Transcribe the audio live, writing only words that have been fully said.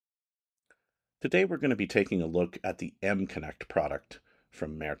Today we're going to be taking a look at the MConnect product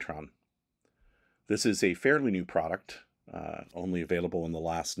from Maretron. This is a fairly new product, only available in the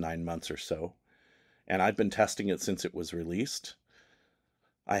last 9 months or so, and I've been testing it since it was released.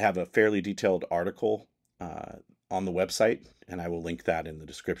 I have a fairly detailed article on the website, and I will link that in the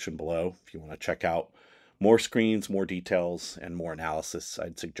description below. If you want to check out more screens, more details, and more analysis,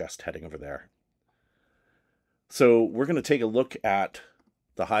 I'd suggest heading over there. So we're going to take a look at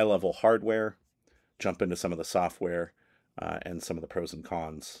the high-level hardware, jump into some of the software, and some of the pros and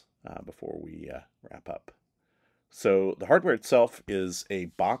cons before we wrap up. So the hardware itself is a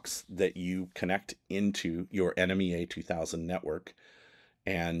box that you connect into your NMEA 2000 network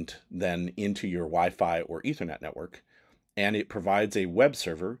and then into your Wi-Fi or Ethernet network. And it provides a web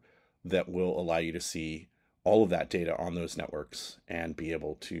server that will allow you to see all of that data on those networks and be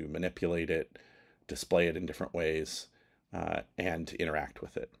able to manipulate it, display it in different ways, and interact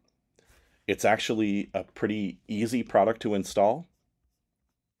with it. It's actually a pretty easy product to install.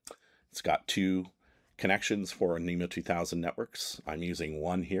 It's got 2 connections for NMEA 2000 networks. I'm using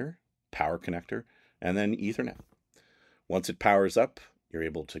one here, power connector, and then Ethernet. Once it powers up, you're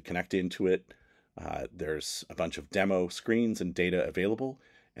able to connect into it. There's a bunch of demo screens and data available,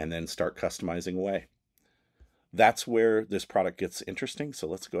 and then start customizing away. That's where this product gets interesting. So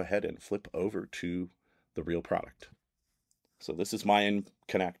let's go ahead and flip over to the real product. So this is my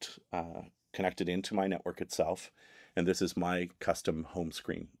MConnect connected into my network itself, and this is my custom home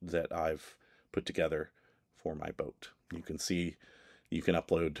screen that I've put together for my boat. You can see you can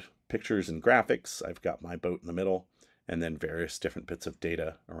upload pictures and graphics. I've got my boat in the middle, and then various different bits of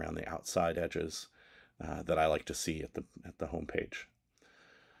data around the outside edges that I like to see at the home page.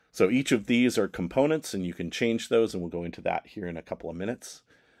 So each of these are components, and you can change those, and we'll go into that here in a couple of minutes.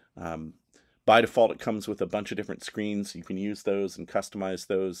 By default, it comes with a bunch of different screens. You can use those and customize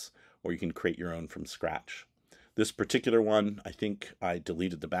those, or you can create your own from scratch. This particular one, I think I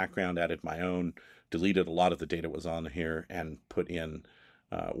deleted the background, added my own, deleted a lot of the data that was on here, and put in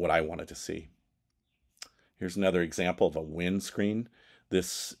what I wanted to see. Here's another example of a wind screen.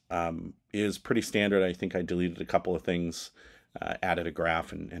 This is pretty standard. I think I deleted a couple of things, added a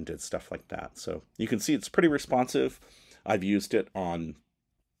graph, and did stuff like that. So you can see it's pretty responsive. I've used it on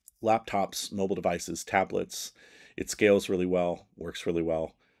laptops, mobile devices, tablets. It scales really well, works really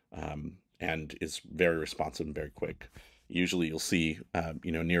well, and is very responsive and very quick. Usually you'll see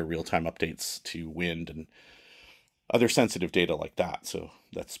near real-time updates to wind and other sensitive data like that. So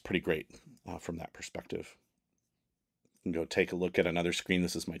that's pretty great from that perspective. You can go take a look at another screen.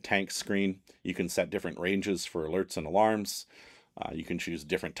 This is my tank screen. You can set different ranges for alerts and alarms. You can choose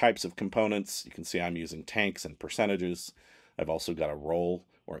different types of components. You can see I'm using tanks and percentages. I've also got a roll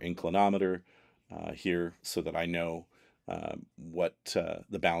or inclinometer here so that I know what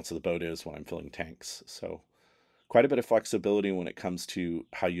the balance of the boat is when I'm filling tanks. So quite a bit of flexibility when it comes to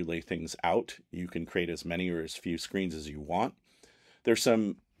how you lay things out. You can create as many or as few screens as you want. There's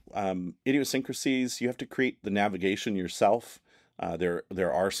some idiosyncrasies. You have to create the navigation yourself. There's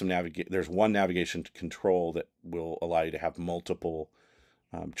one navigation control that will allow you to have multiple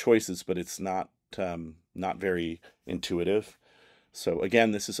choices, but it's not very intuitive. So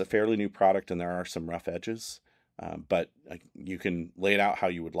again, this is a fairly new product, and there are some rough edges, but you can lay it out how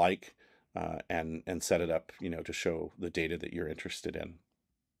you would like and set it up, to show the data that you're interested in.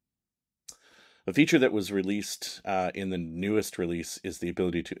 A feature that was released in the newest release is the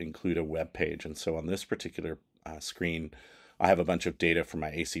ability to include a web page. And so on this particular screen, I have a bunch of data from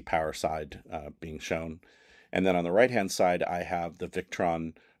my AC power side being shown. And then on the right-hand side, I have the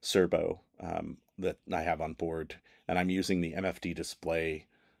Victron servo that I have on board. And I'm using the MFD display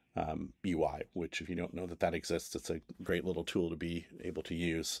UI, which if you don't know that exists, it's a great little tool to be able to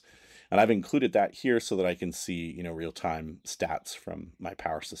use. And I've included that here so that I can see, real-time stats from my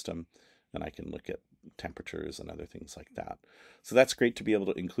power system, and I can look at temperatures and other things like that. So that's great to be able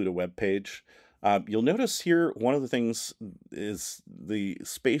to include a web page. You'll notice here, one of the things is the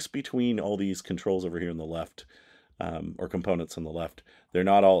space between all these controls over here on the left, or components on the left. They're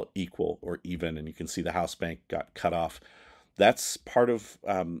not all equal or even, and you can see the house bank got cut off. That's part of,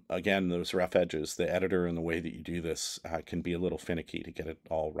 again, those rough edges. The editor and the way that you do this can be a little finicky to get it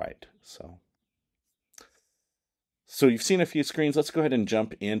all right. So you've seen a few screens. Let's go ahead and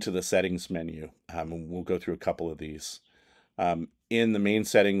jump into the settings menu, and we'll go through a couple of these. In the main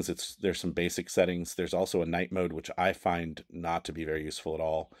settings, there's some basic settings. There's also a night mode, which I find not to be very useful at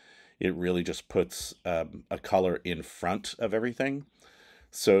all. It really just puts a color in front of everything.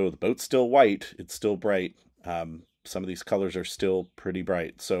 So the boat's still white, it's still bright. Some of these colors are still pretty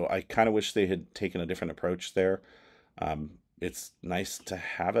bright. So I kind of wish they had taken a different approach there. it's nice to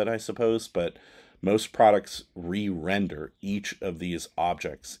have it, I suppose, but most products re-render each of these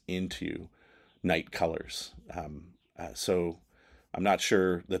objects into night colors. So I'm not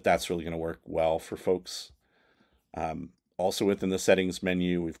sure that that's really going to work well for folks. Also within the settings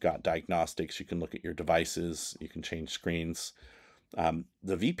menu, we've got diagnostics. You can look at your devices. You can change screens. The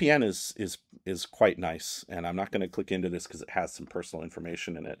VPN is quite nice, and I'm not going to click into this because it has some personal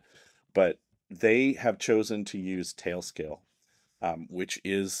information in it, but they have chosen to use Tailscale, which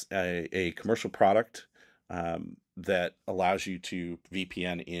is a commercial product that allows you to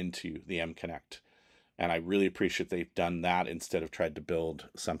VPN into the MConnect. And I really appreciate they've done that instead of tried to build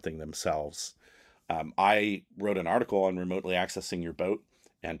something themselves. I wrote an article on remotely accessing your boat,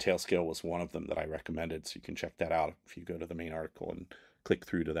 and Tailscale was one of them that I recommended. So you can check that out if you go to the main article and click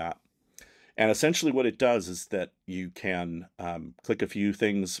through to that. And essentially what it does is that you can click a few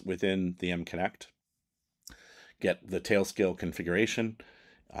things within the MConnect, get the Tailscale configuration,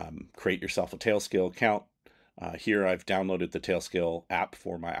 create yourself a Tailscale account. Here I've downloaded the Tailscale app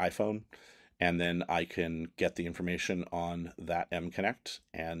for my iPhone, and then I can get the information on that MConnect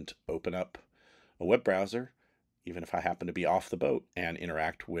and open up a web browser, even if I happen to be off the boat, and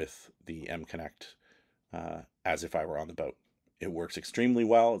interact with the MConnect as if I were on the boat. It works extremely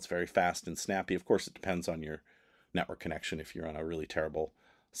well. It's very fast and snappy. Of course, it depends on your network connection. If you're on a really terrible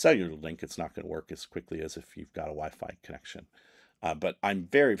cellular link, it's not going to work as quickly as if you've got a Wi-Fi connection. But I'm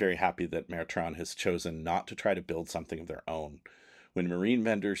very, very happy that Maretron has chosen not to try to build something of their own. When marine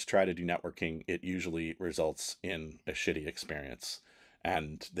vendors try to do networking, it usually results in a shitty experience.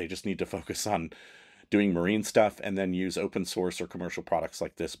 And they just need to focus on doing marine stuff and then use open source or commercial products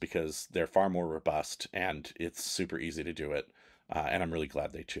like this because they're far more robust and it's super easy to do it. And I'm really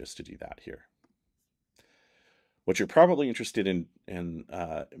glad they chose to do that here. What you're probably interested in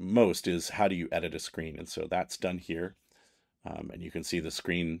most is how do you edit a screen? And so that's done here. And you can see the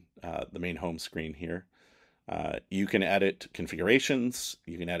screen, the main home screen here. You can edit configurations.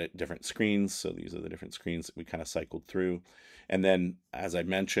 You can edit different screens. So these are the different screens that we kind of cycled through. And then, as I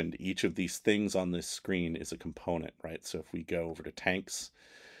mentioned, each of these things on this screen is a component, right? So if we go over to tanks,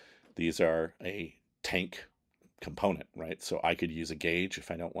 these are a tank component, right? So I could use a gauge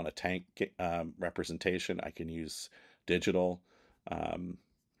if I don't want a tank representation. I can use digital.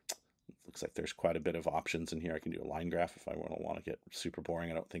 Looks like there's quite a bit of options in here. I can do a line graph if I want to get super boring.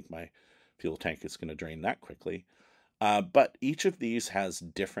 I don't think my fuel tank is going to drain that quickly. But each of these has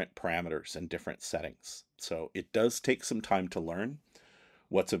different parameters and different settings. So it does take some time to learn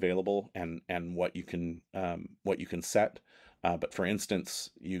what's available and what you can set. But for instance,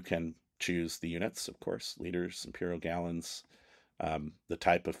 you can choose the units, of course, liters, imperial gallons, the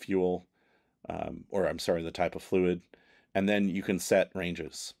type of fuel, the type of fluid, and then you can set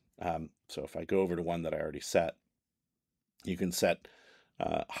ranges. So if I go over to one that I already set, you can set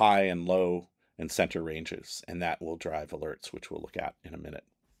high and low and center ranges, and that will drive alerts, which we'll look at in a minute.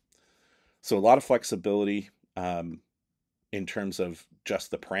 So a lot of flexibility in terms of just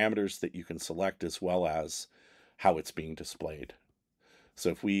the parameters that you can select as well as how it's being displayed. So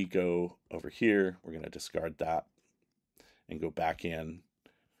if we go over here, we're going to discard that and go back in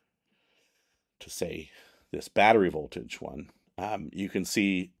to, say, this battery voltage one. You can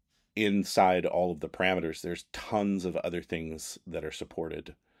see inside all of the parameters, there's tons of other things that are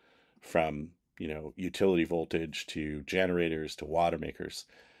supported, from utility voltage to generators to water makers.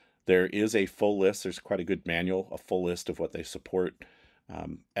 There is a full list. There's quite a good manual, a full list of what they support,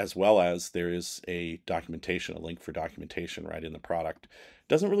 as well as there is a documentation, a link for documentation right in the product. It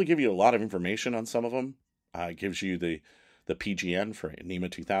doesn't really give you a lot of information on some of them. It gives you the PGN for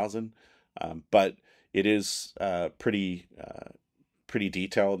NMEA 2000, but it is pretty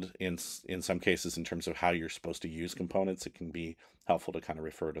detailed in some cases in terms of how you're supposed to use components. It can be helpful to kind of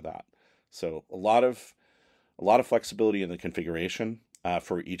refer to that. So a lot of flexibility in the configuration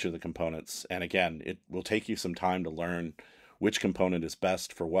for each of the components. And again, it will take you some time to learn which component is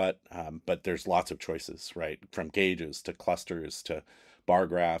best for what, but there's lots of choices, right? From gauges to clusters to bar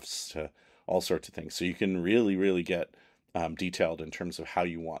graphs to all sorts of things. So you can really, really get detailed in terms of how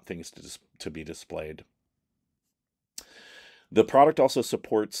you want things to be displayed. The product also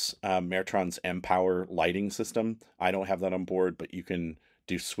supports Maretron's mPower lighting system. I don't have that on board, but you can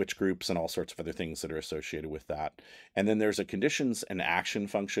do switch groups and all sorts of other things that are associated with that. And then there's a conditions and action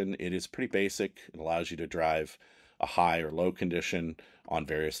function. It is pretty basic. It allows you to drive a high or low condition on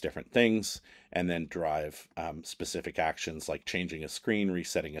various different things, and then drive specific actions like changing a screen,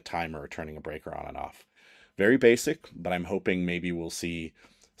 resetting a timer, or turning a breaker on and off. Very basic, but I'm hoping maybe we'll see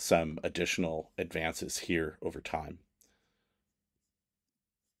some additional advances here over time.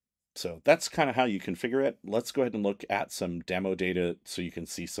 So that's kind of how you configure it. Let's go ahead and look at some demo data so you can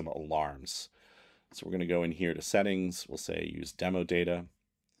see some alarms. So we're going to go in here to settings. We'll say use demo data,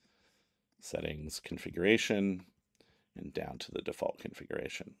 settings, configuration, and down to the default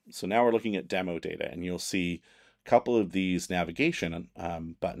configuration. So now we're looking at demo data, and you'll see a couple of these navigation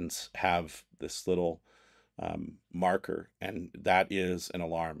buttons have this little marker, and that is an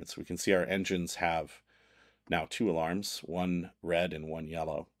alarm. And so we can see our engines have now 2 alarms, one red and one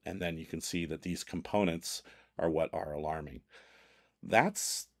yellow. And then you can see that these components are what are alarming.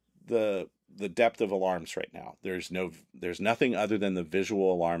 That's the depth of alarms right now. There's nothing other than the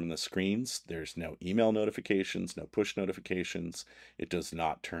visual alarm in the screens. There's no email notifications, no push notifications. It does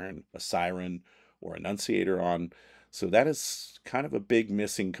not turn a siren or annunciator on. So that is kind of a big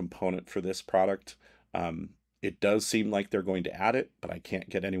missing component for this product. It does seem like they're going to add it, but I can't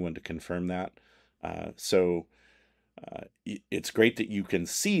get anyone to confirm that. It's great that you can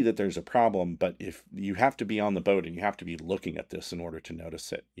see that there's a problem, but if you have to be on the boat and you have to be looking at this in order to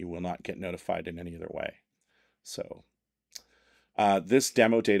notice it, you will not get notified in any other way. So this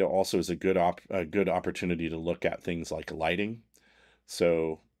demo data also is a good opportunity to look at things like lighting.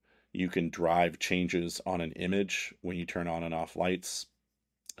 So you can drive changes on an image when you turn on and off lights.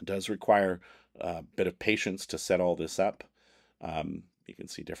 It does require a bit of patience to set all this up. You can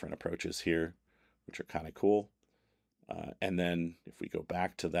see different approaches here, which are kind of cool. And then if we go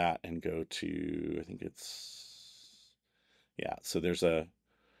back to that and go to, I think it's, yeah, so there's a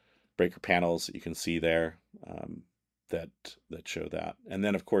breaker panels that you can see there that show that. And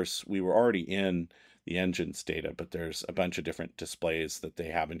then, of course, we were already in the engines data, but there's a bunch of different displays that they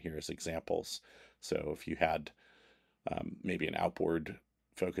have in here as examples. So if you had maybe an outboard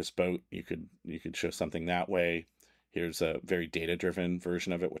focused boat, you could show something that way. Here's a very data-driven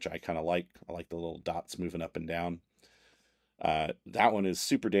version of it, which I kind of like. I like the little dots moving up and down. That one is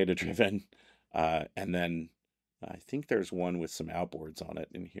super data-driven. And then I think there's one with some outboards on it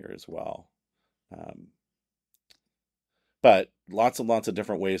in here as well. But lots and lots of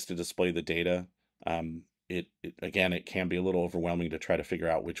different ways to display the data. Again, it can be a little overwhelming to try to figure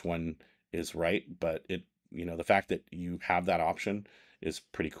out which one is right, but the fact that you have that option is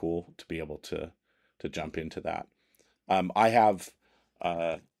pretty cool to be able to jump into that. I have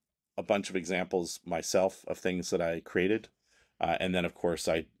a bunch of examples myself of things that I created. And then, of course,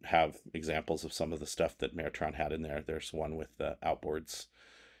 I have examples of some of the stuff that Maretron had in there. There's one with the outboards.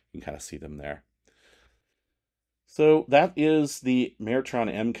 You can kind of see them there. So that is the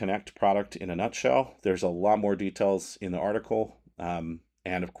Maretron MConnect product in a nutshell. There's a lot more details in the article. And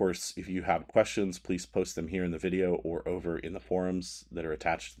of course, if you have questions, please post them here in the video or over in the forums that are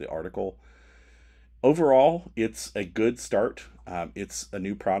attached to the article. Overall, it's a good start. It's a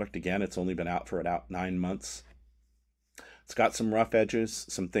new product. Again, it's only been out for about 9 months. It's got some rough edges,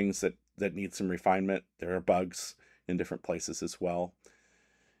 some things that need some refinement. There are bugs in different places as well.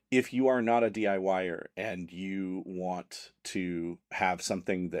 If you are not a DIYer and you want to have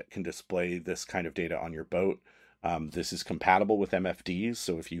something that can display this kind of data on your boat, this is compatible with MFDs.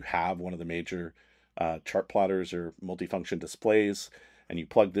 So if you have one of the major chart plotters or multifunction displays and you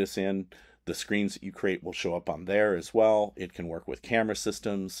plug this in, the screens that you create will show up on there as well. It can work with camera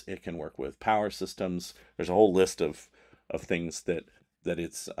systems. It can work with power systems. There's a whole list of things that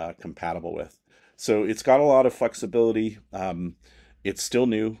it's compatible with. So it's got a lot of flexibility. It's still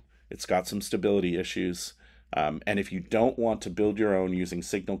new. It's got some stability issues. And if you don't want to build your own using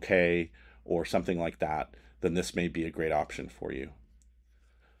Signal K or something like that, then this may be a great option for you.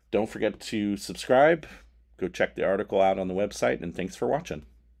 Don't forget to subscribe. Go check the article out on the website, and thanks for watching.